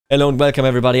Hello and welcome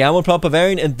everybody, I'm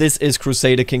Bavarian and this is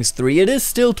Crusader Kings 3. It is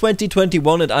still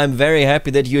 2021 and I'm very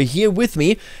happy that you're here with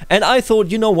me. And I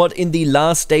thought, you know what, in the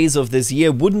last days of this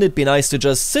year, wouldn't it be nice to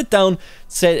just sit down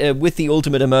with the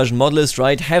Ultimate Immersion mod list,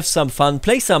 right? Have some fun,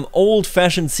 play some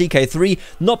old-fashioned CK3,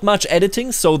 not much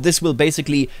editing, so this will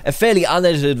basically a fairly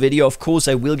unedited video. Of course,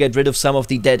 I will get rid of some of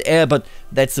the dead air, but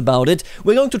that's about it.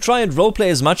 We're going to try and roleplay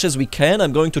as much as we can.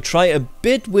 I'm going to try a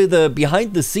bit with a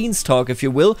behind-the-scenes talk, if you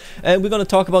will, and we're going to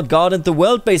talk about God and the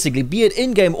world, basically, be it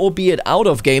in-game or be it out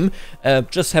of game.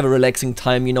 Just have a relaxing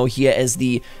time, you know, here as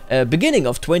the beginning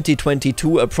of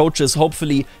 2022 approaches.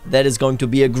 Hopefully, that is going to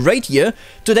be a great year.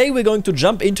 Today, we're going to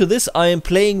jump into this. I am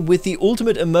playing with the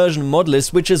Ultimate Immersion mod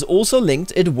list, which is also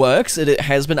linked. It works. It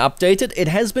has been updated. It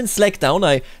has been slacked down.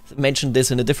 I mentioned this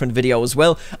in a different video as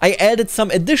well. I added some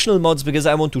additional mods because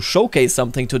I want to showcase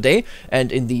something today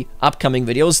and in the upcoming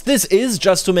videos. This is,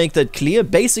 just to make that clear,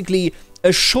 basically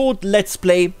a short let's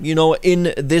play, you know,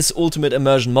 in this Ultimate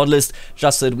Immersion mod list,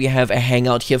 just so that we have a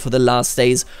hangout here for the last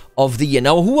days of the year.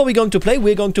 Now, who are we going to play?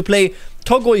 We're going to play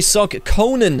Togoi Sok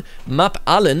Conan Map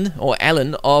Allen, or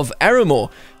Allen, of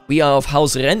Aramor. We are of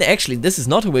House Ren. Actually, this is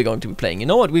not who we're going to be playing. You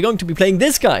know what? We're going to be playing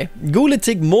this guy,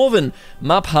 Guletig Morvan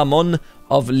Map Hamon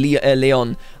of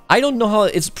Leon. I don't know how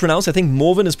it's pronounced. I think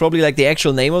Morvan is probably like the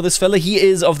actual name of this fella. He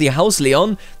is of the House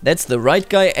Leon. That's the right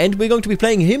guy. And we're going to be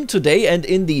playing him today and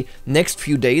in the next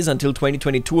few days until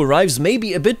 2022 arrives.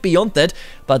 Maybe a bit beyond that,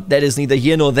 but that is neither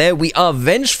here nor there. We are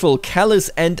vengeful, callous,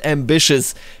 and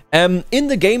ambitious. In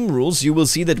the game rules, you will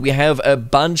see that we have a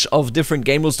bunch of different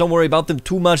game rules. Don't worry about them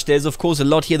too much. There's, of course, a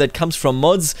lot here that comes from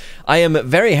mods. I am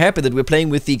very happy that we're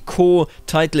playing with the core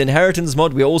title inheritance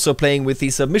mod. We're also playing with the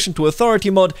submission to authority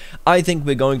mod. I think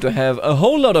we're going to have a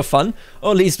whole lot of fun,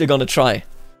 or at least we're gonna try.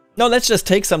 Now let's just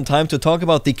take some time to talk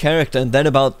about the character and then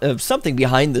about something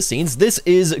behind the scenes. This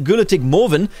is Guletig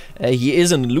Morvan. He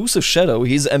is an elusive shadow.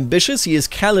 He's ambitious, he is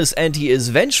callous, and he is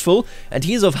vengeful, and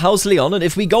he is of House Leon. And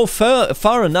if we go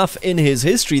far enough in his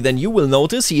history, then you will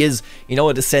notice he is, you know,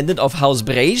 a descendant of House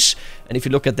Breich. And if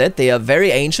you look at that, they are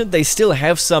very ancient. They still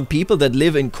have some people that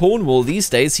live in Cornwall these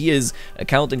days. He is a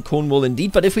count in Cornwall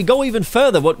indeed. But if we go even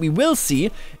further, what we will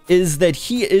see is that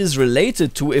he is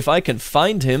related to, if I can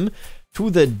find him, to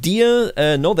the dear,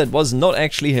 no, that was not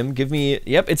actually him. Give me,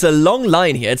 yep, it's a long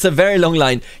line here. It's a very long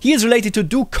line. He is related to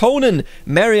Duke Conan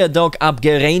Meriadoc ap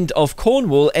Geraint of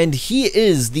Cornwall, and he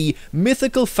is the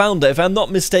mythical founder, if I'm not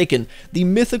mistaken, the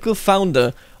mythical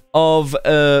founder of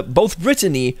both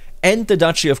Brittany and the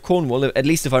Duchy of Cornwall, at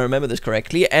least if I remember this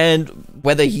correctly. And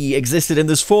whether he existed in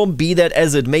this form, be that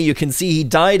as it may, you can see he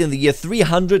died in the year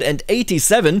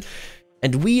 387.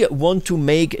 And we want to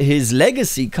make his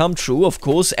legacy come true. Of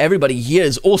course, everybody here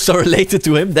is also related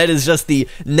to him. That is just the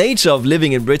nature of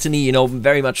living in Brittany. You know,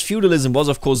 very much feudalism was,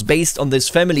 of course, based on this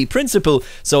family principle.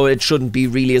 So it shouldn't be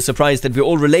really a surprise that we're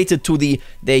all related to the,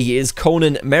 there he is,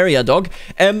 Conan Meriadoc.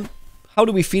 How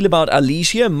do we feel about Alish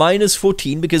here?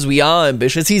 -14, because we are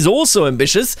ambitious. He's also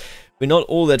ambitious. We're not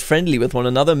all that friendly with one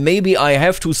another. Maybe I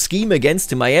have to scheme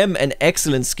against him. I am an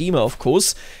excellent schemer, of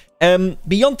course.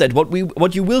 Beyond that,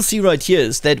 what you will see right here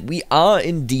is that we are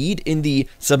indeed in the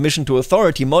submission to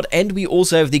authority mod, and we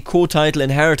also have the core title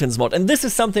inheritance mod, and this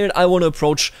is something that I want to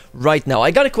approach right now. I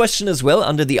got a question as well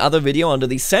under the other video, under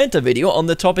the Santa video, on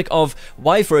the topic of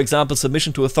why, for example,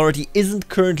 submission to authority isn't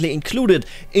currently included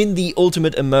in the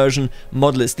Ultimate Immersion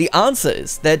mod list. The answer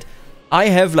is that I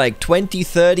have like 20,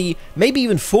 30, maybe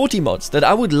even 40 mods that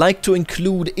I would like to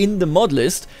include in the mod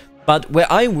list. But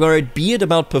where I'm worried, be it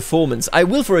about performance, I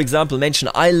will, for example, mention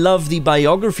I love the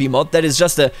biography mod. That is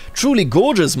just a truly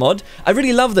gorgeous mod. I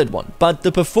really love that one. But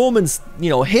the performance,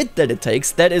 you know, hit that it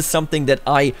takes, that is something that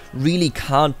I really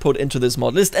can't put into this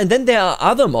mod list. And then there are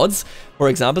other mods, for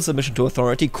example, submission to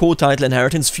authority, core title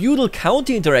inheritance, feudal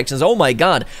county interactions. Oh my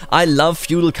god, I love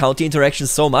feudal county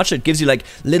interactions so much. It gives you like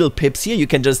little pips here. You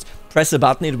can just press a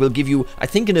button, it will give you, I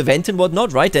think, an event and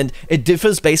whatnot, right? And it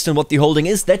differs based on what the holding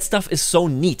is. That stuff is so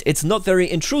neat. It's not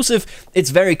very intrusive. It's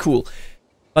very cool.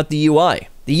 But the UI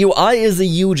is a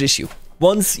huge issue.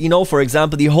 Once, you know, for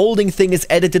example, the holding thing is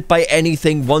edited by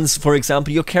anything, once, for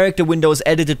example, your character window is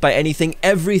edited by anything,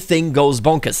 everything goes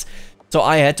bonkers. So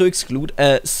I had to exclude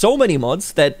so many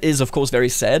mods. That is, of course, very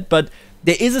sad, but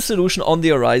there is a solution on the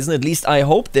horizon, at least I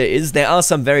hope there is. There are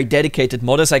some very dedicated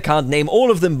modders. I can't name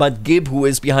all of them, but Gib, who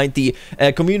is behind the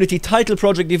community title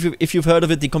project, if you've heard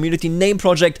of it, the community name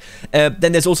project.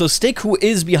 Then there's also Stick, who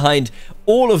is behind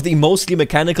all of the mostly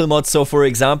mechanical mods. So, for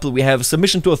example, we have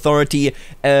submission to authority,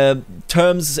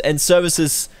 terms and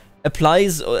services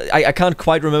applies, I can't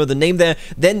quite remember the name there,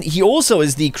 then he also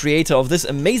is the creator of this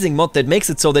amazing mod that makes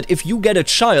it so that if you get a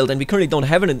child, and we currently don't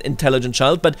have an intelligent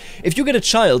child, but if you get a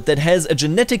child that has a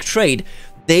genetic trait,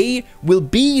 they will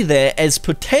be there as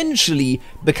potentially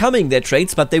becoming their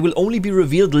traits, but they will only be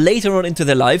revealed later on into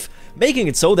their life, making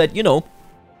it so that, you know,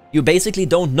 you basically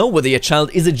don't know whether your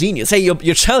child is a genius. Hey,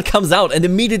 your child comes out and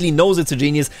immediately knows it's a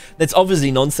genius. That's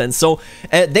obviously nonsense. So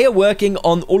they are working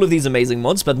on all of these amazing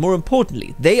mods, but more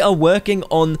importantly, they are working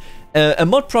on a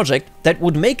mod project that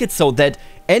would make it so that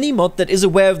any mod that is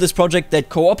aware of this project that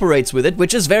cooperates with it,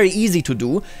 which is very easy to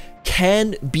do,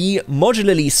 can be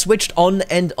modularly switched on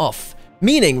and off.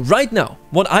 Meaning, right now,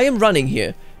 what I am running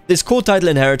here, this core title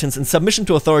inheritance and submission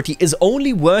to authority, is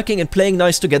only working and playing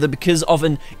nice together because of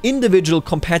an individual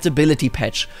compatibility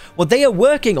patch. What they are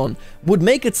working on would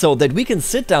make it so that we can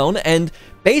sit down and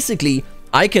basically,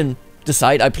 I can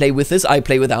decide I play with this, I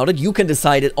play without it, you can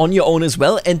decide it on your own as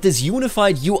well, and this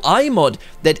unified UI mod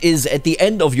that is at the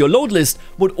end of your load list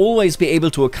would always be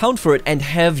able to account for it and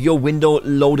have your window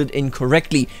loaded in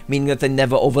correctly, meaning that they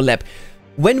never overlap.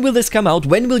 When will this come out?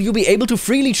 When will you be able to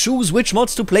freely choose which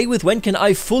mods to play with? When can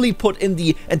I fully put in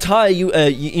the entire,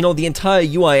 the entire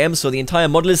UIM, so the entire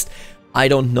mod list? I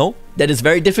don't know. That is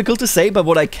very difficult to say, but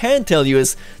what I can tell you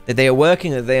is that they are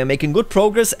working, that they are making good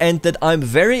progress, and that I'm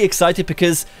very excited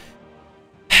because...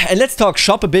 And let's talk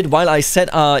shop a bit while I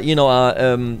set our,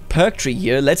 perk tree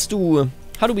here. Let's do...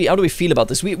 How do we feel about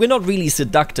this? We're not really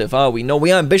seductive, are we? No,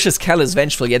 we are ambitious, callous,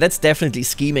 vengeful. Yeah, that's definitely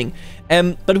scheming.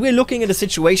 But we're looking at a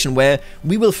situation where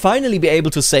we will finally be able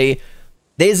to say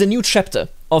there's a new chapter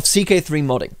of CK3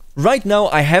 modding. Right now,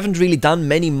 I haven't really done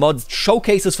many mod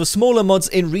showcases for smaller mods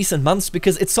in recent months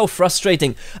because it's so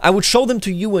frustrating. I would show them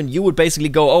to you and you would basically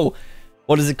go, oh,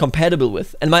 what is it compatible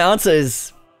with? And my answer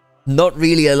is not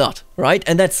really a lot, right?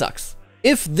 And that sucks.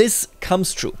 If this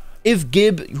comes true, if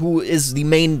Gib, who is the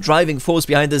main driving force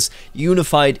behind this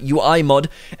unified UI mod,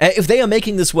 if they are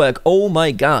making this work, oh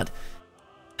my god,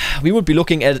 we would be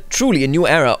looking at truly a new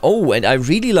era. Oh, and I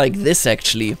really like this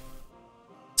actually.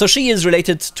 So she is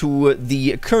related to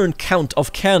the current Count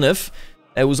of Carnif,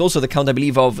 who's also the Count, I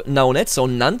believe, of Naunet, so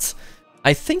Nant.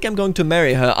 I think I'm going to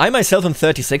marry her. I myself am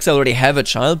 36, I already have a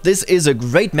child. This is a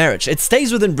great marriage. It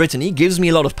stays within Brittany, gives me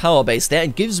a lot of power base there,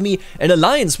 and gives me an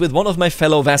alliance with one of my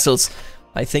fellow vassals.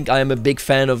 I think I am a big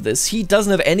fan of this. He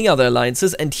doesn't have any other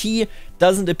alliances, and he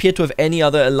doesn't appear to have any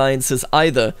other alliances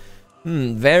either.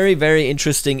 Very, very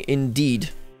interesting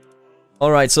indeed.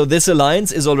 Alright, so this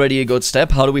alliance is already a good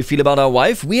step. How do we feel about our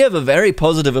wife? We have a very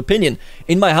positive opinion.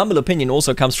 In my humble opinion,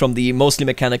 also comes from the mostly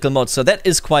mechanical mod, so that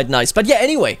is quite nice. But yeah,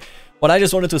 anyway, what I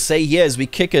just wanted to say here as we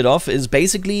kick it off is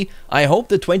basically, I hope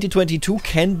that 2022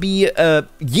 can be a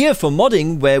year for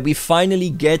modding where we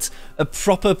finally get a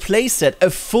proper playset,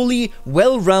 a fully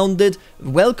well-rounded,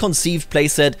 well-conceived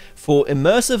playset for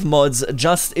immersive mods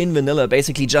just in vanilla,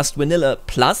 basically just vanilla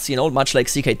plus, you know, much like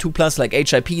CK2 plus, like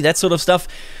HIP, that sort of stuff.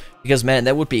 Because, man,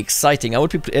 that would be exciting. I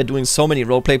would be doing so many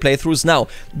roleplay playthroughs. Now,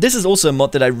 this is also a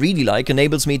mod that I really like,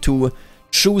 enables me to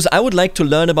choose. I would like to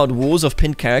learn about wars of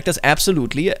pinned characters,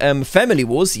 absolutely. Family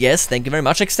wars, yes, thank you very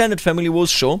much. Extended family wars,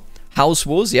 sure. House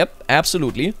wars, yep,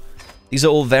 absolutely. These are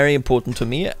all very important to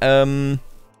me.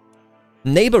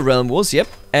 Neighbor realm wars, yep.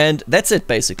 And that's it,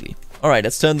 basically. Alright,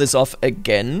 let's turn this off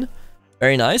again.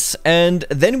 Very nice. And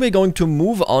then we're going to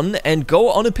move on and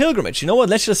go on a pilgrimage. You know what?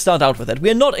 Let's just start out with that.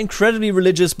 We're not incredibly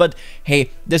religious, but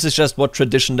hey, this is just what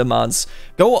tradition demands.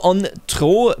 Go on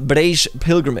Trowbridge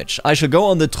pilgrimage. I shall go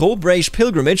on the Trowbridge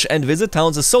pilgrimage and visit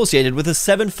towns associated with the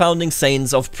 7 founding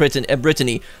saints of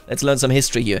Brittany. Let's learn some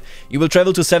history here. You will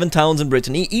travel to 7 towns in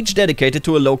Brittany, each dedicated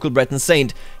to a local Breton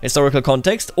saint. Historical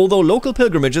context: although local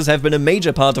pilgrimages have been a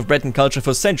major part of Breton culture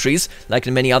for centuries, like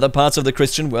in many other parts of the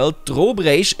Christian world,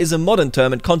 Trowbridge is a modern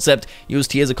term and concept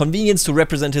used here as a convenience to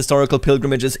represent historical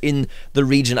pilgrimages in the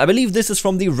region. I believe this is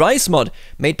from the Rice mod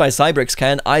made by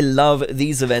CyberXCan. I love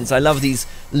these events. I love these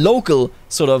local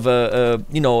sort of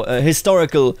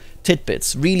historical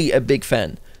tidbits. Really a big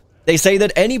fan. They say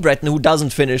that any Breton who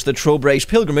doesn't finish the Trowbridge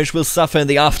pilgrimage will suffer in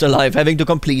the afterlife, having to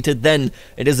complete it then.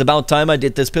 It is about time I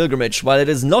did this pilgrimage. While it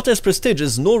is not as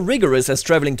prestigious nor rigorous as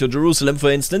traveling to Jerusalem, for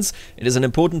instance, it is an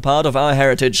important part of our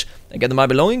heritage. I gather my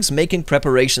belongings, making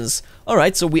preparations.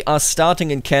 Alright, so we are starting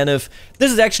in Carnif.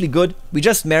 This is actually good. We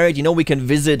just married, you know, we can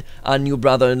visit our new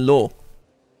brother-in-law.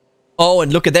 Oh,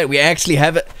 and look at that, we actually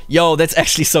have it. Yo, that's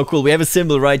actually so cool. We have a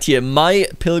symbol right here. My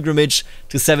pilgrimage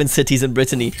to 7 cities in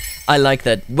Brittany. I like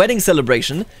that. Wedding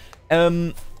celebration.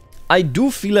 I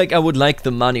do feel like I would like the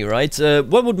money, right?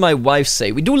 What would my wife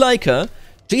say? We do like her.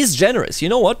 She's generous. You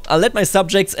know what? I'll let my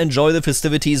subjects enjoy the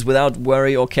festivities without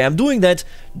worry or care. I'm doing that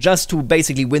just to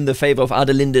basically win the favor of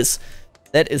Adelindis.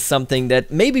 That is something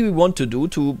that maybe we want to do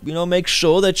to, you know, make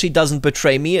sure that she doesn't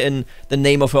betray me in the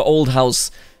name of her old house.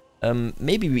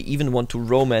 Maybe we even want to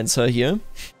romance her here.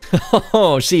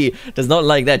 Oh, she does not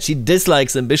like that. She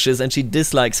dislikes ambitious and she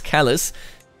dislikes callous.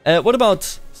 What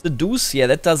about seduce? Yeah,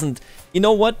 that doesn't... You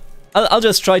know what? I'll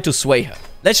just try to sway her.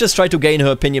 Let's just try to gain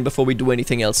her opinion before we do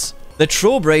anything else. The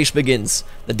Trobrage begins.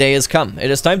 The day has come.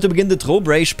 It is time to begin the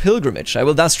Trobrage pilgrimage. I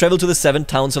will thus travel to the 7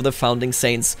 towns of the founding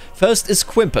saints. First is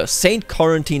Quimper, Saint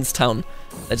Corentin's town.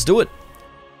 Let's do it.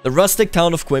 The rustic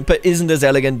town of Quimper isn't as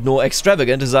elegant nor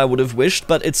extravagant as I would have wished,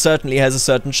 but it certainly has a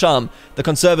certain charm. The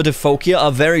conservative folk here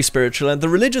are very spiritual, and the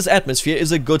religious atmosphere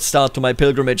is a good start to my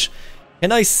pilgrimage.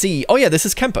 Can I see... Oh yeah, this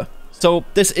is Quimper. So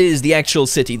this is the actual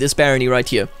city, this barony right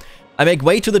here. I make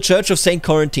way to the Church of St.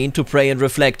 Corentin to pray and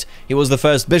reflect. He was the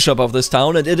first bishop of this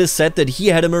town, and it is said that he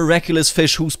had a miraculous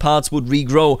fish whose parts would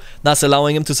regrow, thus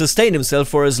allowing him to sustain himself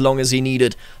for as long as he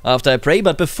needed. After I pray,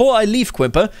 but before I leave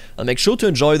Quimper, I'll make sure to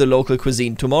enjoy the local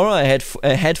cuisine. Tomorrow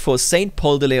I head for St.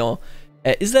 Paul de Leon.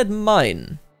 Is that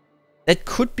mine? That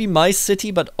could be my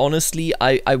city, but honestly,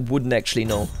 I wouldn't actually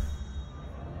know.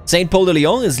 St. Paul de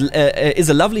Leon is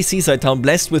a lovely seaside town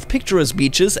blessed with picturesque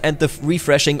beaches and the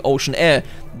refreshing ocean air.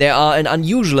 There are an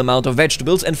unusual amount of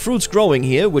vegetables and fruits growing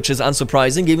here, which is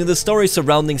unsurprising given the story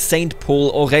surrounding St.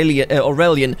 Paul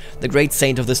Aurelian, the great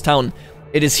saint of this town.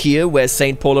 It is here where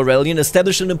St. Paul Aurelian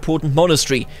established an important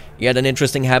monastery. He had an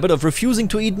interesting habit of refusing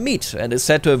to eat meat and is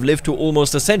said to have lived to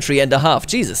almost a century and a half.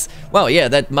 Jesus. Wow, yeah,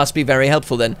 that must be very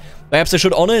helpful then. Perhaps I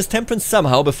should honor his temperance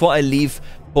somehow before I leave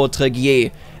for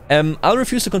Tréguier. I'll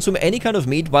refuse to consume any kind of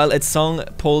meat while at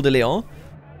Saint Paul de Leon.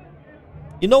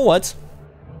 You know what?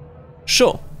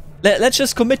 Sure. Let's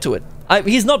just commit to it.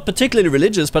 He's not particularly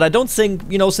religious, but I don't think,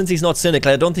 you know, since he's not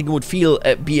cynical, I don't think he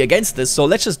would be against this, so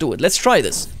let's just do it. Let's try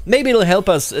this. Maybe it'll help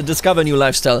us discover a new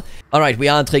lifestyle. Alright, we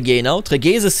are in Tréguier now.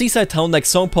 Tréguier is a seaside town like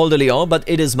Saint Paul de Leon, but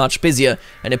it is much busier.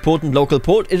 An important local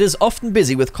port, it is often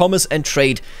busy with commerce and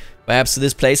trade. Perhaps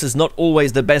this place is not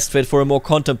always the best fit for a more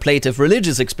contemplative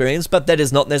religious experience, but that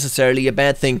is not necessarily a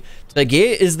bad thing.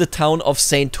 Tréguier is the town of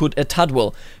Saint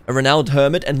Tudwell, a renowned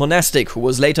hermit and monastic who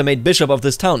was later made bishop of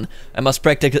this town. I must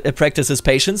practice his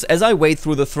patience as I wade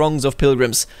through the throngs of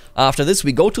pilgrims. After this,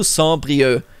 we go to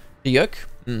Saint-Brieuc.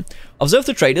 Observe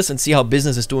the traders and see how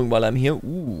business is doing while I'm here.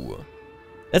 Ooh.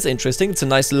 That's interesting. It's a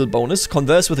nice little bonus.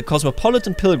 Converse with the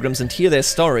cosmopolitan pilgrims and hear their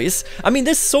stories. I mean,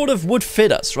 this sort of would fit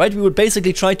us, right? We would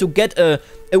basically try to get a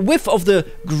whiff of the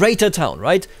greater town,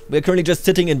 right? We're currently just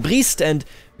sitting in Brest, and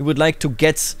we would like to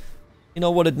get, you know,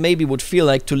 what it maybe would feel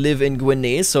like to live in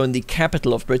Guenay, so in the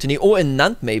capital of Brittany, or in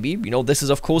Nantes, maybe. You know, this is,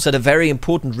 of course, at a very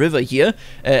important river here,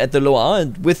 at the Loire,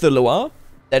 and with the Loire,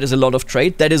 that is a lot of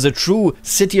trade. That is a true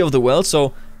city of the world,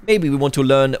 so... maybe we want to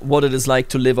learn what it is like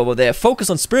to live over there.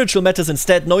 Focus on spiritual matters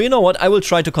instead. No, you know what? I will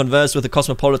try to converse with the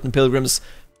cosmopolitan pilgrims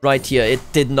right here. It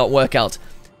did not work out.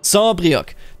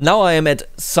 Saint-Brieuc. Now I am at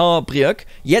Saint-Brieuc,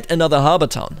 yet another harbor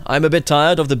town. I'm a bit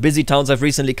tired of the busy towns I've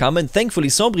recently come, and thankfully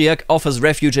Saint-Brieuc offers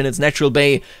refuge in its natural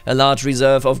bay, a large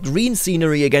reserve of green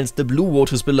scenery against the blue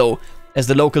waters below. As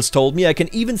the locals told me, I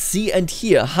can even see and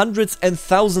hear hundreds and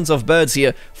thousands of birds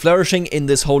here, flourishing in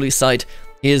this holy site.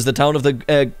 Here's the town of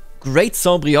the great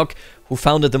Saint-Brieuc, who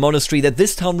founded the monastery that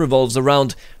this town revolves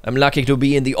around. I'm lucky to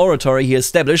be in the oratory he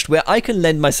established, where I can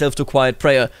lend myself to quiet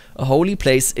prayer. A holy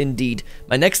place indeed.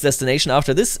 My next destination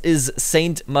after this is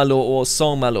Saint-Malo or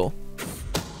Saint-Malo.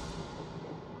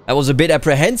 I was a bit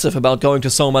apprehensive about going to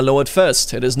Saint-Malo at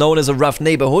first. It is known as a rough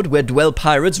neighborhood where dwell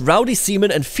pirates, rowdy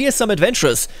seamen and fearsome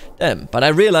adventurers. Damn, but I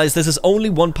realized this is only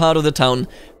one part of the town.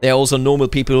 There are also normal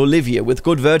people who live here with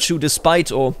good virtue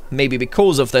despite, or maybe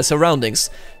because of, their surroundings.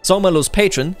 Saint-Malo's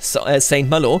patron, Saint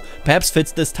Malo, perhaps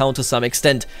fits this town to some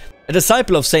extent. A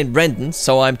disciple of Saint Brendan,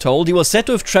 so I'm told, he was said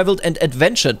to have traveled and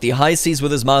adventured the high seas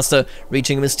with his master,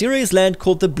 reaching a mysterious land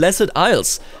called the Blessed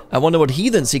Isles. I wonder what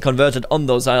heathens he converted on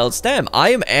those isles. Damn, I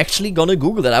am actually gonna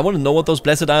Google that. I want to know what those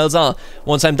Blessed Isles are.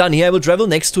 Once I'm done here, I will travel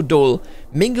next to Dole.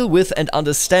 Mingle with and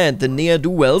understand the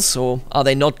ne'er-do-wells, or are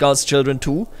they not God's children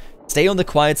too? Stay on the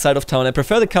quiet side of town. I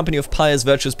prefer the company of pious,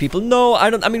 virtuous people. No, I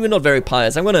mean, we're not very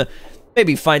pious. I'm gonna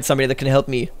maybe find somebody that can help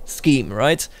me scheme,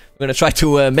 right? We're gonna try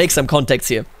to make some contacts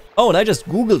here. Oh, and I just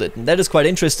googled it, and that is quite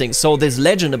interesting. So this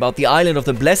legend about the Island of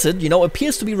the Blessed, you know,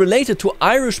 appears to be related to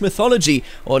Irish mythology,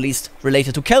 or at least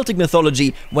related to Celtic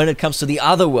mythology when it comes to the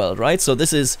other world, right? So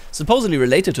this is supposedly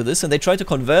related to this, and they try to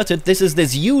convert it. This is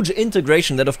this huge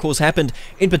integration that, of course, happened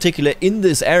in particular in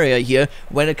this area here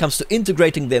when it comes to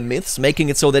integrating their myths, making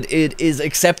it so that it is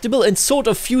acceptable and sort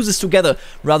of fuses together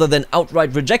rather than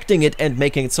outright rejecting it and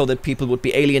making it so that people would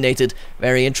be alienated.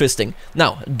 Very interesting.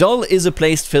 Now, Dol is a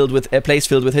place filled with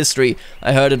history.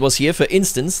 I heard it was here, for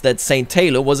instance, that Saint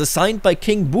Taylor was assigned by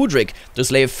King Budrick to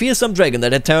slay a fearsome dragon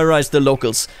that had terrorized the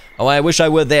locals. Oh, I wish I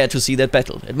were there to see that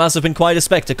battle. It must have been quite a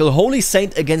spectacle. Holy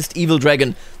saint against evil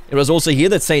dragon. It was also here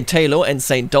that Saint Taylor and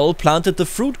Saint Dol planted the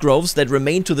fruit groves that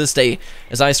remain to this day.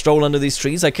 As I stroll under these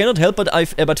trees, I cannot help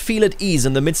but feel at ease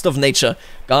in the midst of nature,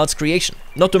 God's creation.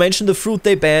 Not to mention the fruit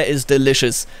they bear is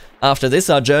delicious. After this,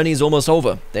 our journey is almost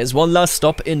over. There's one last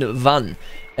stop in Van.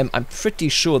 I'm pretty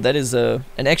sure that is an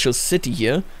actual city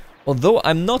here, although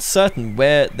I'm not certain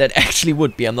where that actually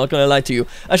would be. I'm not gonna lie to you.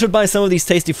 I should buy some of these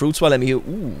tasty fruits while I'm here.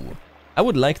 Ooh, I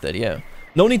would like that, yeah.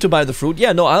 No need to buy the fruit.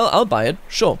 Yeah, no, I'll buy it.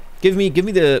 Sure. Give me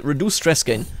the reduced stress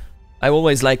gain. I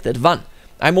always like that. Van.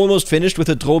 I'm almost finished with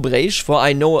the Dróbrej, for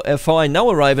I now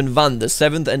arrive in Van, the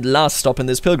 7th and last stop in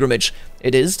this pilgrimage.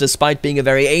 It is, despite being a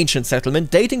very ancient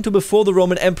settlement, dating to before the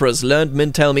Roman emperors, learned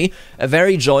men tell me, a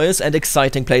very joyous and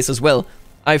exciting place as well.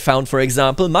 I found, for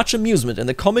example, much amusement in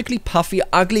the comically puffy,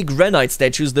 ugly granite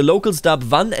statues the locals dub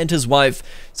Van and his wife.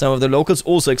 Some of the locals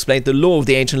also explained the lore of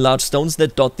the ancient large stones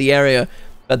that dot the area.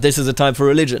 But this is a time for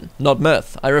religion, not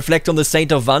mirth. I reflect on the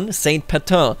saint of Van, Saint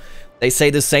Patin. They say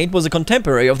the saint was a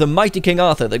contemporary of the mighty King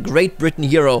Arthur, the great Britain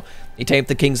hero. He tamed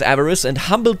the king's avarice and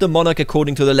humbled the monarch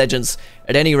according to the legends.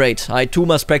 At any rate, I too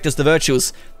must practice the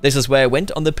virtues. This is where I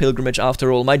went on the pilgrimage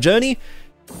after all. My journey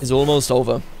is almost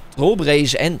over.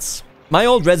 Dróbrej ends. My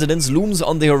old residence looms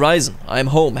on the horizon. I am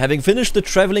home, having finished the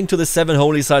traveling to the 7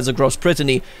 holy sites across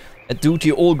Brittany. A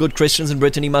duty all good Christians in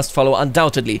Brittany must follow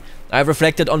undoubtedly. I have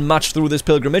reflected on much through this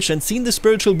pilgrimage and seen the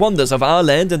spiritual wonders of our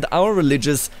land and our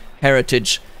religious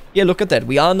heritage. Yeah, look at that.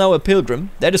 We are now a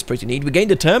pilgrim. That is pretty neat. We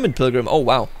gained a determined pilgrim. Oh,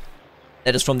 wow.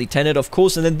 That is from the tenet, of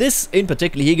course, and then this, in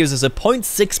particular, he gives us a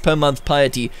 0.6 per month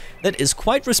piety. That is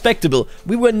quite respectable.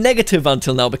 We were negative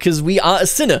until now because we are a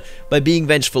sinner by being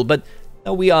vengeful, but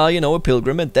now we are, you know, a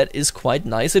pilgrim, and that is quite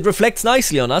nice. It reflects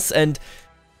nicely on us, and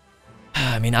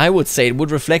I mean, I would say it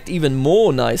would reflect even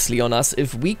more nicely on us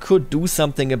if we could do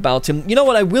something about him. You know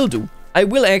what I will do? I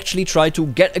will actually try to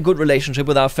get a good relationship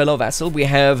with our fellow vassal. We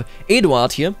have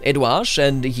Eduard here, Edouard,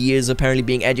 and he is apparently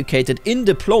being educated in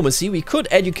diplomacy. We could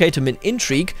educate him in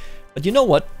intrigue, but you know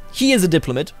what? He is a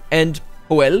diplomat, and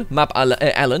Joel, Map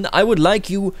Allen, I would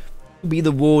like you to be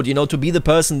the ward, you know, to be the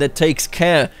person that takes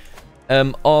care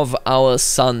of our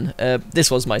son. This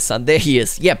was my son. There he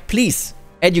is. Yeah, please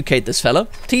educate this fella.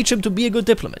 Teach him to be a good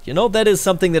diplomat. You know, that is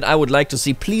something that I would like to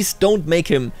see. Please don't make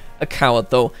him a coward,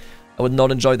 though. I would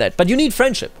not enjoy that. But you need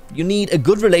friendship. You need a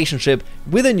good relationship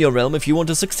within your realm if you want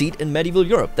to succeed in medieval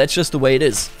Europe. That's just the way it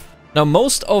is. Now,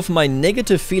 most of my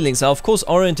negative feelings are, of course,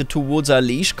 oriented towards our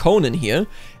liege, Conan, here.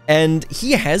 And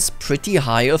he has pretty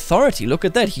high authority. Look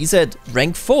at that. He's at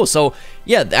rank 4. So,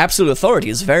 yeah, the absolute authority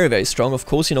is very, very strong. Of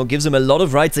course, you know, gives him a lot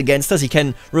of rights against us. He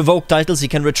can revoke titles. He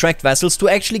can retract vassals to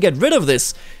actually get rid of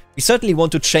this. We certainly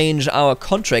want to change our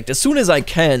contract. As soon as I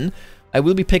can, I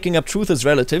will be picking up Truth as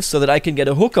relatives so that I can get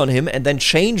a hook on him and then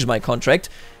change my contract.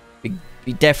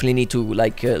 We definitely need to,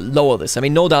 like, lower this. I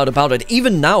mean, no doubt about it.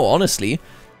 Even now, honestly,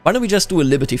 why don't we just do a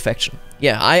Liberty faction?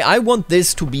 Yeah, I want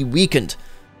this to be weakened.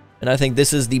 And I think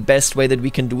this is the best way that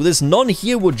we can do this. None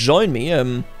here would join me.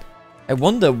 I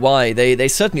wonder why. They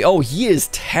certainly... Oh, he is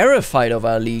terrified of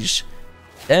our liege.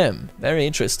 Damn, very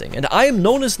interesting. And I am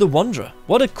known as the Wanderer.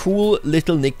 What a cool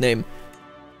little nickname.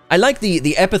 I like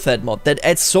the epithet mod. That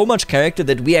adds so much character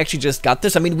that we actually just got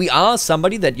this. I mean, we are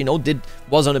somebody that, you know,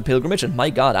 was on a pilgrimage. And my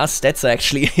god, our stats are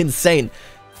actually insane.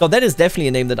 So that is definitely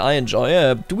a name that I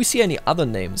enjoy. Do we see any other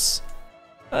names?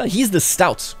 He's the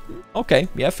Stout. Okay,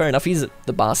 yeah, fair enough. He's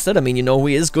the bastard. I mean, you know who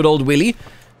he is. Good old Willie.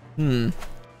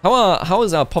 How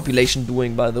is our population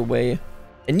doing, by the way?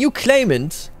 A new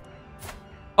claimant?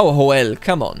 Oh, Joel,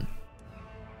 come on.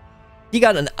 He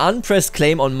got an unpressed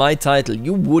claim on my title.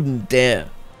 You wouldn't dare.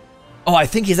 Oh, I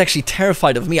think he's actually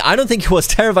terrified of me. I don't think he was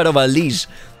terrified of our liege.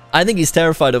 I think he's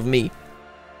terrified of me.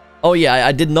 Oh yeah,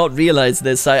 I did not realize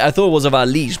this. I thought it was of our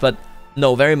liege, but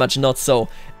no, very much not so.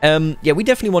 Yeah, we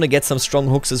definitely want to get some strong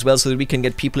hooks as well so that we can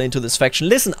get people into this faction.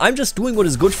 Listen, I'm just doing what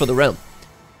is good for the realm.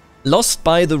 Lost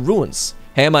by the ruins.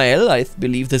 Hamael, I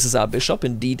believe this is our bishop.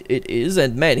 Indeed it is.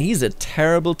 And man, he's a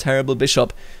terrible, terrible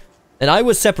bishop. and I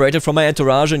was separated from my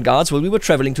entourage and guards while we were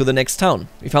traveling to the next town.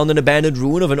 We found an abandoned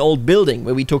ruin of an old building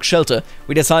where we took shelter.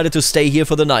 We decided to stay here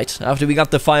for the night. After we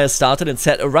got the fire started and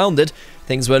sat around it,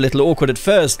 things were a little awkward at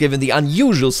first given the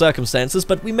unusual circumstances,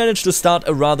 but we managed to start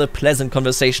a rather pleasant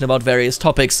conversation about various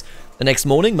topics. The next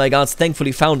morning, my guards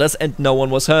thankfully found us and no one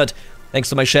was hurt. Thanks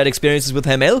to my shared experiences with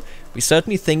Hamel, we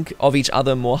certainly think of each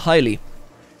other more highly.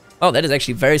 Oh, that is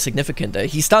actually very significant.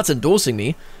 He starts endorsing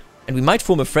me. And we might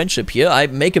form a friendship here. I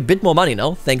make a bit more money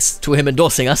now, thanks to him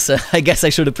endorsing us. I guess I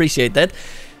should appreciate that.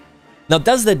 Now,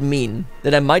 does that mean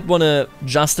that I might want to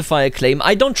justify a claim?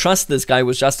 I don't trust this guy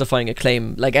with justifying a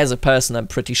claim. Like, as a person, I'm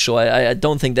pretty sure. I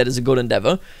don't think that is a good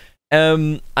endeavor.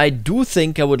 I do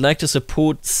think I would like to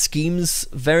support schemes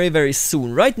very, very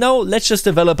soon. Right now, let's just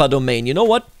develop our domain. You know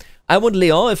what? I want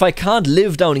Leon, if I can't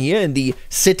live down here in the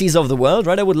cities of the world,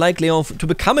 right? I would like Leon to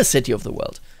become a city of the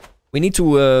world. We need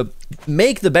to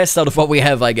make the best out of what we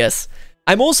have, I guess.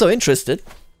 I'm also interested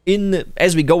in,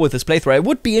 as we go with this playthrough, I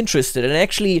would be interested in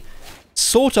actually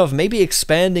sort of maybe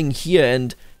expanding here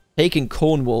and taking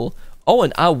Cornwall. Oh,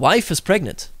 and our wife is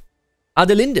pregnant.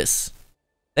 Adelindis.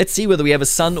 Let's see whether we have a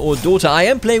son or daughter. I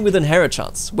am playing with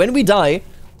inheritance. When we die,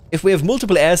 if we have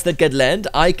multiple heirs that get land,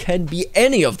 I can be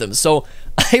any of them. So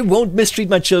I won't mistreat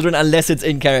my children unless it's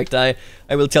in character.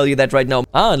 I will tell you that right now.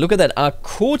 Ah, look at that. Our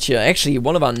courtier, actually,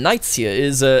 one of our knights here,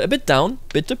 is a bit down,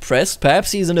 a bit depressed.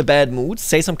 Perhaps he's in a bad mood.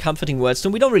 Say some comforting words to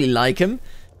him. We don't really like him.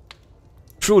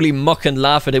 Truly mock and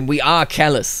laugh at him. We are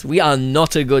callous. We are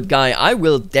not a good guy. I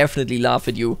will definitely laugh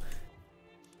at you.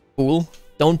 Fool.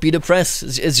 Don't be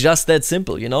depressed. It's just that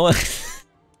simple, you know?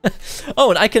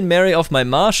 Oh, and I can marry off my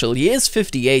marshal. He is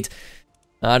 58.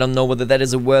 I don't know whether that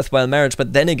is a worthwhile marriage,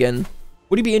 but then again,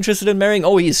 would he be interested in marrying?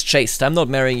 Oh, he is chaste. I'm not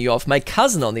marrying you off. My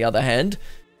cousin, on the other hand,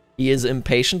 he is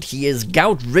impatient. He is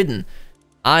gout-ridden.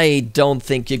 I don't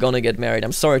think you're gonna get married.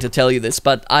 I'm sorry to tell you this,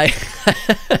 but I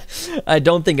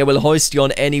don't think I will hoist you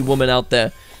on any woman out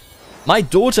there. My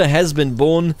daughter has been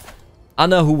born,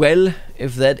 Anna Huel,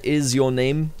 if that is your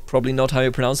name. Probably not how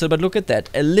you pronounce it, but look at that.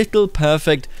 A little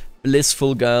perfect,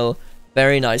 blissful girl.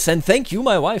 Very nice. And thank you,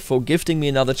 my wife, for gifting me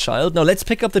another child. Now let's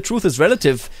pick up the truth is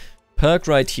relative perk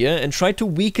right here and try to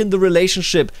weaken the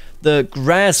relationship, the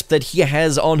grasp that he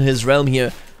has on his realm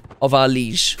here of our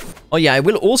liege. Oh yeah, I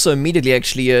will also immediately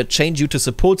actually change you to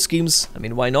support schemes. I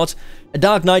mean, why not? A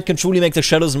dark night can truly make the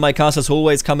shadows in my castles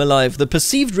always come alive. The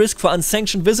perceived risk for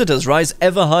unsanctioned visitors rise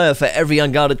ever higher for every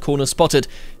unguarded corner spotted.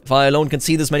 If I alone can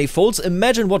see this many faults,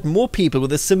 imagine what more people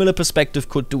with a similar perspective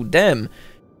could do. Damn.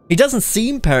 He doesn't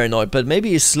seem paranoid, but maybe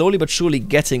he's slowly but surely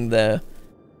getting there.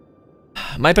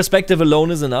 My perspective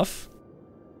alone is enough.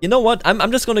 You know what?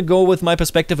 I'm just gonna go with my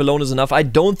perspective alone is enough. I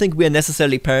don't think we are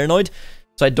necessarily paranoid,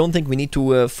 so I don't think we need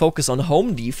to focus on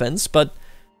home defense, but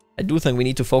I do think we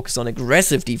need to focus on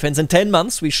aggressive defense. In 10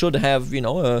 months, we should have, you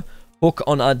know, a hook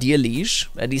on our dear liege.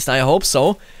 At least I hope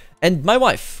so. And my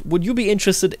wife, would you be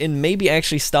interested in maybe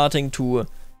actually starting to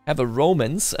have a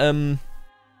romance?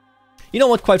 You know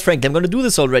what, quite frankly, I'm going to do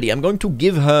this already. I'm going to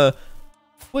give her...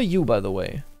 Who are you, by the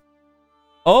way?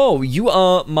 Oh, you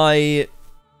are my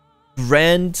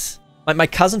my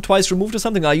cousin twice removed or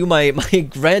something? Are you my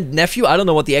grand nephew? I don't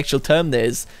know what the actual term there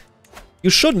is. You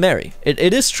should marry.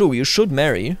 It is true, you should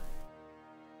marry.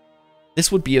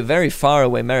 This would be a very far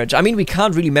away marriage. I mean, we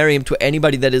can't really marry him to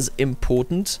anybody that is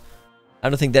important. I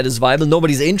don't think that is viable.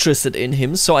 Nobody's interested in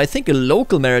him, so I think a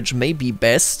local marriage may be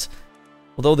best.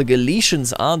 Although the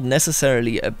Galicians aren't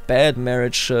necessarily a bad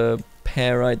marriage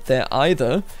pair right there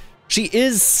either. She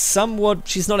is somewhat...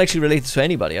 She's not actually related to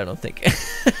anybody, I don't think.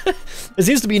 There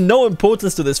seems to be no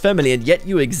importance to this family, and yet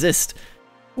you exist.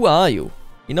 Who are you?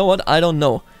 You know what? I don't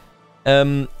know.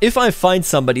 If I find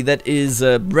somebody that is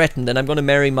Breton, then I'm gonna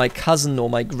marry my cousin or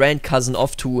my grand cousin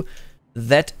off to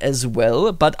that as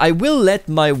well. But I will let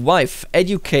my wife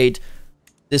educate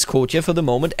this courtier for the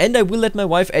moment, and I will let my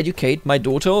wife educate my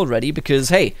daughter already, because,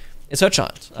 hey, it's her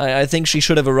child. I think she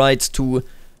should have a right to,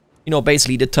 you know,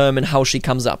 basically determine how she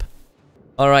comes up.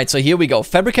 Alright, so here we go.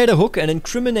 Fabricate a hook, an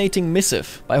incriminating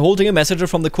missive. By holding a messenger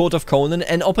from the court of Conan,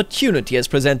 an opportunity has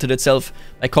presented itself.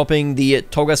 By copying the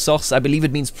Togasoch's, I believe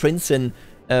it means prince in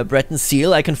Breton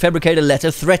seal, I can fabricate a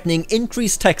letter threatening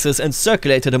increased taxes and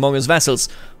circulate it among his vassals,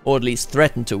 or at least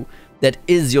threaten to. That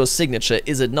is your signature,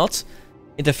 is it not?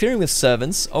 Interfering with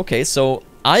servants. Okay, so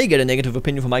I get a negative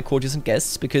opinion from my courtiers and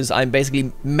guests because I'm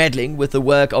basically meddling with the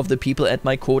work of the people at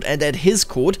my court and at his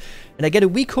court, and I get a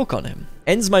weak hook on him.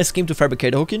 Ends my scheme to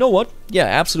fabricate a hook. You know what? Yeah,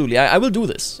 absolutely. I will do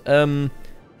this. I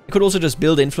could also just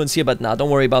build influence here, but nah, don't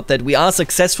worry about that. We are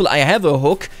successful. I have a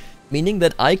hook, meaning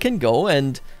that I can go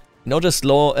and, you know, just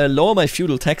lower my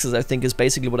feudal taxes, I think, is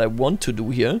basically what I want to do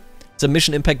here.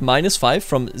 Submission impact -5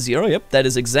 from 0. Yep, that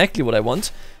is exactly what I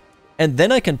want. And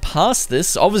then I can pass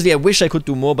this. Obviously, I wish I could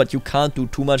do more, but you can't do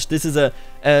too much. This is a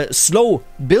slow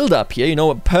build-up here. You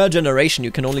know, per generation, you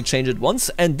can only change it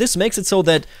once. And this makes it so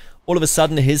that all of a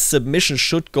sudden his submission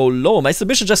should go low. My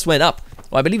submission just went up.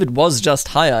 Well, I believe it was just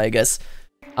higher, I guess.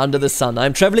 Under the sun.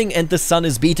 I'm traveling and the sun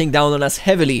is beating down on us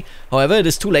heavily. However, it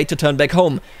is too late to turn back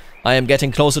home. I am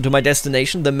getting closer to my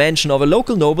destination, the mansion of a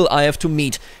local noble I have to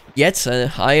meet. Yet,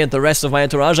 I and the rest of my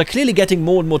entourage are clearly getting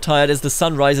more and more tired as the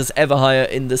sun rises ever higher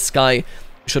in the sky.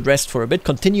 We should rest for a bit,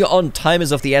 continue on, time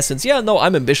is of the essence. Yeah, no,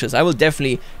 I'm ambitious. I will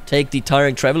definitely take the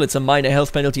tiring travel. It's a minor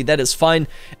health penalty, that is fine.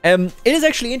 It is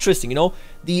actually interesting, you know,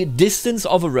 the distance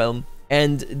of a realm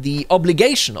and the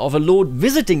obligation of a lord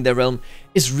visiting their realm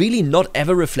is really not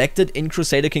ever reflected in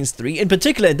Crusader Kings 3. In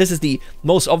particular, and this is the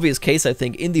most obvious case, I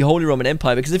think, in the Holy Roman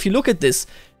Empire, because if you look at this,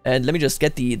 and let me just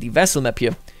get the vassal map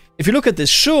here. If you look at this,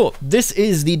 sure, this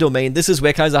is the domain, this is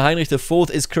where Kaiser Heinrich IV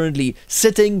is currently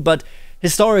sitting, but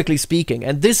historically speaking,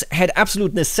 and this had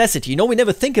absolute necessity, you know, we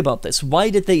never think about this, why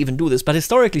did they even do this, but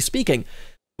historically speaking,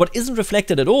 what isn't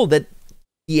reflected at all, that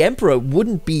the emperor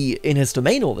wouldn't be in his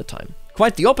domain all the time.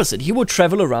 Quite the opposite. He would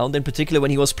travel around, in particular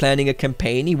when he was planning a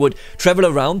campaign, he would travel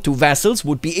around to vassals,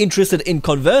 would be interested in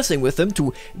conversing with them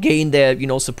to gain their, you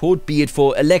know, support, be it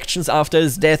for elections after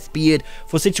his death, be it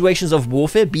for situations of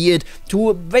warfare, be it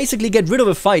to basically get rid of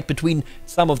a fight between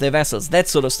some of their vassals, that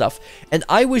sort of stuff. And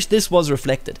I wish this was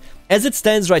reflected. As it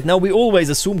stands right now, we always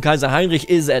assume Kaiser Heinrich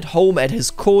is at home, at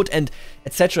his court, and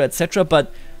etc.,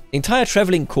 but the entire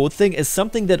traveling court thing is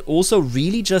something that also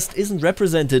really just isn't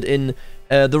represented in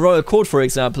the royal court, for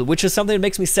example, which is something that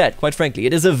makes me sad, quite frankly.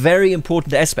 It is a very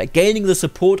important aspect, gaining the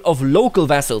support of local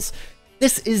vassals.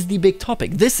 This is the big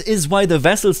topic. This is why the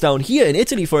vassals down here in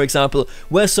Italy, for example,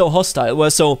 were so hostile, were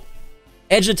so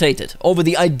agitated over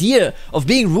the idea of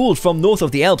being ruled from north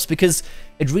of the Alps, because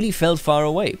it really felt far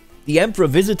away. The emperor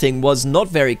visiting was not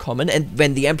very common, and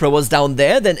when the emperor was down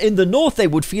there, then in the north they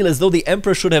would feel as though the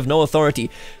emperor should have no authority.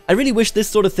 I really wish this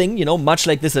sort of thing, you know, much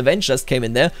like this event just came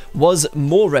in there, was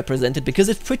more represented, because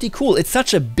it's pretty cool. It's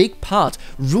such a big part.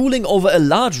 Ruling over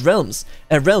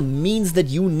a realm means that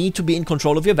you need to be in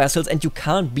control of your vassals, and you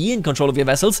can't be in control of your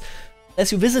vassals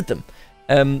unless you visit them.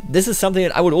 This is something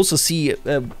that I would also see,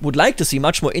 would like to see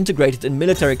much more integrated in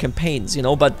military campaigns, you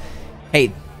know, but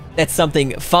hey, that's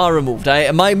something far removed.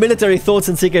 My military thoughts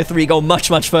in CK3 go much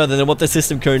further than what the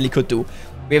system currently could do.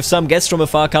 We have some guests from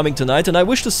afar coming tonight, and I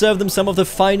wish to serve them some of the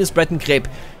finest Breton crepe.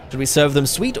 Should we serve them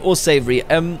sweet or savory?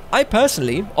 I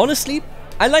personally, honestly,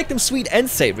 I like them sweet and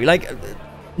savory. Like,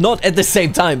 not at the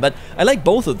same time, but I like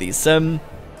both of these. I'm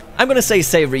gonna say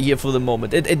savory here for the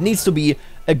moment. It needs to be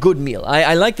a good meal.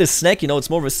 I like this snack, you know, it's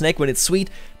more of a snack when it's sweet,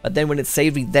 but then when it's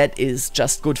savory, that is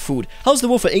just good food. How's the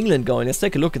war for England going? Let's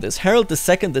take a look at this. Harold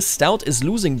II the Stout is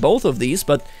losing both of these,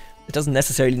 but it doesn't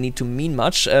necessarily need to mean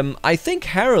much. I think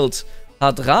Harold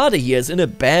Hardrade here is in a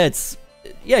bad...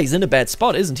 Yeah, he's in a bad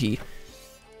spot, isn't he?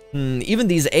 Even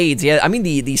these aids, yeah, I mean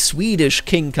the Swedish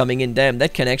king coming in, damn,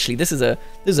 that can actually... This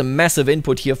is a massive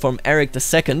input here from Eric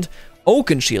II.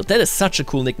 Oakenshield, that is such a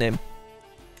cool nickname.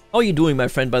 How are you doing, my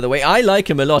friend, by the way? I like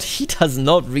him a lot. He does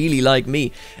not really like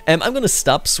me. I'm gonna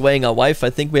stop swaying our wife. I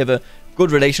think we have a good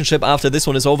relationship. After this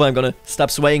one is over, I'm gonna stop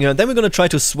swaying her. And then we're gonna try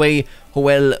to sway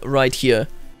Hoel right here.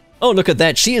 Oh, look at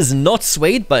that. She is not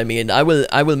swayed by me, and I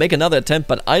will make another attempt,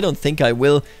 but I don't think I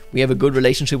will. We have a good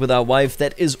relationship with our wife.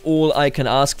 That is all I can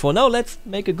ask for. Now let's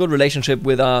make a good relationship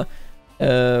with our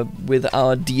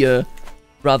dear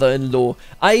brother-in-law.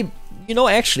 You know,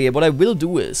 actually, what I will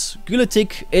do is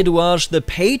Gületik Eduard the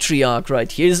Patriarch right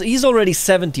here. He's already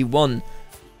 71.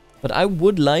 But I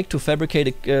would like to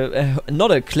fabricate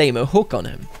not a claim, a hook on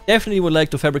him. Definitely would like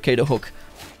to fabricate a hook.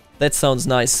 That sounds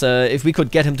nice. If we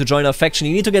could get him to join our faction,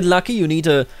 you need to get lucky. You need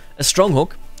a strong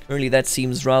hook. Currently, that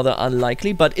seems rather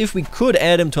unlikely. But if we could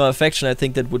add him to our faction, I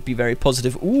think that would be very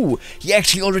positive. Ooh, he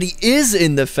actually already is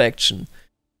in the faction.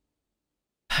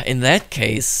 In that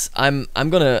case, I'm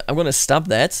gonna stop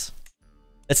that.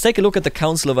 Let's take a look at the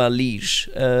Council of our Liege.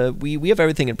 We have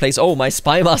everything in place. Oh, my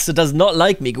spy master does not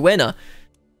like me. Gwenna,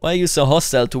 why are you so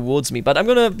hostile towards me? But I'm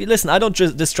gonna... Listen, I don't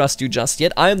distrust you just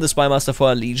yet. I am the spy master for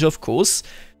our Liege, of course.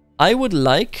 I would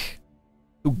like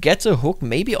to get a hook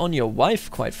maybe on your wife,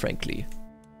 quite frankly.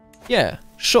 Yeah,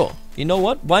 sure. You know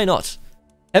what? Why not?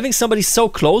 Having somebody so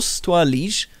close to our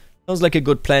Liege sounds like a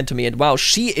good plan to me. And wow,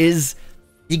 she is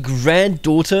the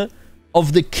granddaughter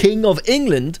of the King of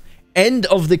England and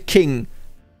of the King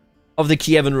of the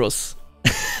Kievan Rus.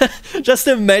 Just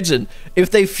imagine if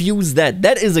they fuse that.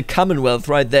 That is a Commonwealth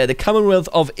right there. The Commonwealth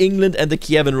of England and the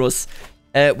Kievan Rus.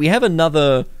 We have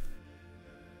another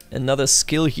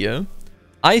skill here.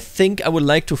 I think I would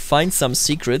like to find some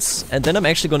secrets, and then I'm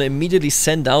actually going to immediately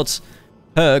send out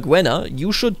her, Gwenna.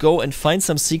 You should go and find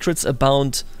some secrets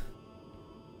about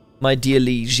my dear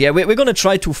liege. Yeah, we're going to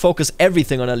try to focus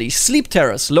everything on our liege. Sleep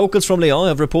terrors. Locals from Lyon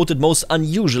have reported most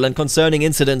unusual and concerning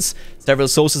incidents. Several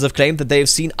sources have claimed that they have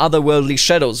seen otherworldly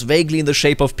shadows, vaguely in the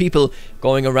shape of people,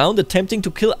 going around attempting to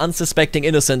kill unsuspecting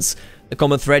innocents. The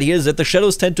common thread here is that the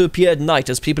shadows tend to appear at night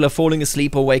as people are falling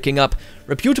asleep or waking up.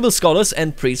 Reputable scholars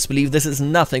and priests believe this is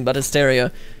nothing but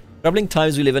hysteria. Troubling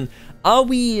times we live in. Are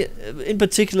we, in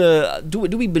particular, do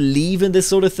we believe in this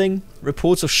sort of thing?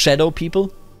 Reports of shadow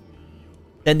people?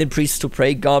 Send in priests to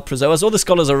pray, guard, preserve us. All the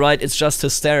scholars are right, it's just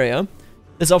hysteria.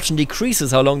 This option decreases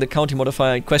how long the counting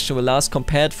modifier in question will last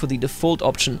compared for the default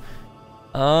option.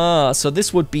 Ah, so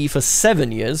this would be for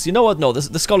 7 years. You know what? No,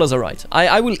 the scholars are right.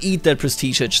 I will eat that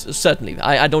prestige, certainly.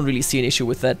 I don't really see an issue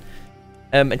with that.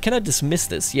 And can I dismiss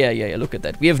this? Yeah, look at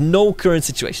that. We have no current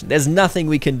situation. There's nothing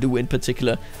we can do in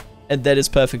particular, and that is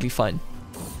perfectly fine.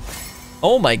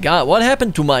 Oh my god, what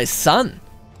happened to my son?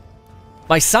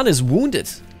 My son is wounded.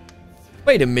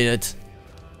 Wait a minute.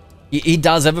 He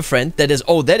does have a friend. That is...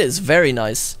 Oh, that is very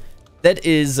nice. That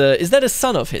is that a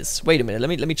son of his? Wait a minute.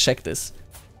 Let me check this.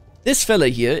 This fella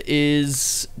here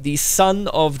is the son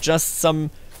of just some...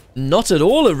 Not at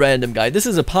all a random guy. This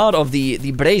is a part of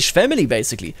the Breche family,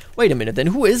 basically. Wait a minute. Then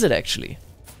who is it, actually?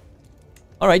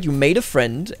 Alright, you made a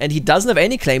friend, and he doesn't have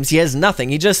any claims. He has nothing.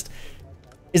 He just...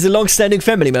 is a long-standing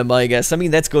family member, I guess. I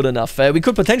mean, that's good enough. We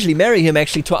could potentially marry him,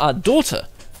 actually, to our daughter.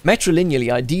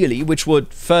 Matrilineally, ideally, which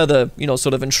would further, you know,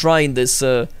 sort of enshrine this,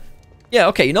 yeah,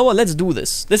 okay, you know what, let's do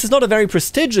this. This is not a very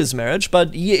prestigious marriage,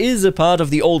 but he is a part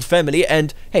of the old family,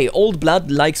 and, hey, old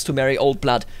blood likes to marry old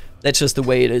blood. That's just the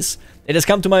way it is. It has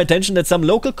come to my attention that some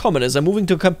local commoners are moving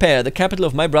to compare the capital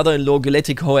of my brother-in-law,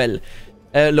 Guletic Hoel.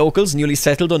 Locals, newly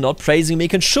settled or not, praising me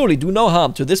can surely do no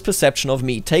harm to this perception of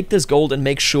me. Take this gold and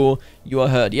make sure you are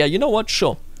heard. Yeah, you know what,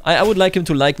 sure. I would like him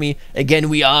to like me. Again,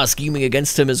 we are scheming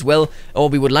against him as well. Or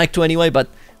we would like to anyway, but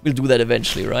we'll do that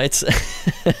eventually, right?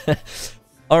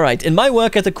 Alright, in my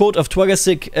work at the court of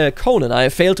Twagasik Conan, I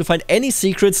have failed to find any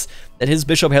secrets that his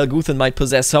bishop Helguthan might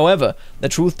possess. However, the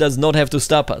truth does not have to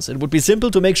stop us. It would be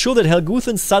simple to make sure that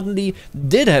Helguthan suddenly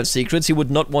did have secrets he would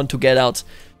not want to get out.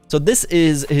 So this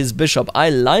is his bishop.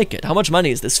 I like it. How much money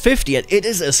is this? 50, and it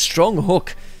is a strong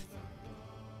hook.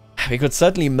 We could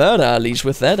certainly murder our liege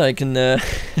with that. I can,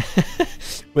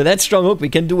 with that strong hook, we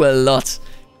can do a lot.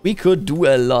 We could do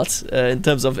a lot in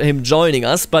terms of him joining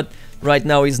us, but right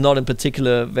now he's not in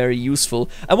particular very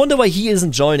useful. I wonder why he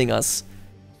isn't joining us.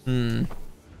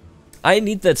 I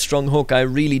need that strong hook, I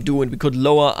really do, and we could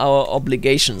lower our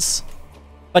obligations.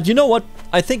 But you know what?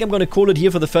 I think I'm gonna call it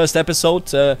here for the first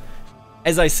episode.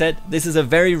 As I said, this is a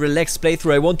very relaxed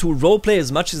playthrough. I want to roleplay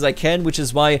as much as I can, which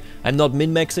is why I'm not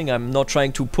min-maxing. I'm not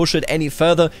trying to push it any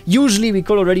further. Usually we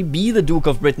could already be the Duke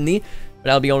of Brittany, but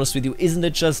I'll be honest with you, isn't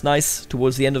it just nice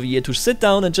towards the end of the year to sit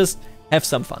down and just have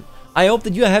some fun? I hope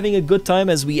that you're having a good time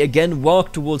as we again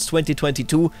walk towards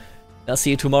 2022. I'll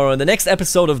see you tomorrow in the next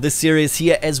episode of this series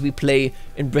here as we play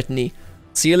in Brittany.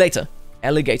 See you later,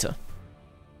 alligator.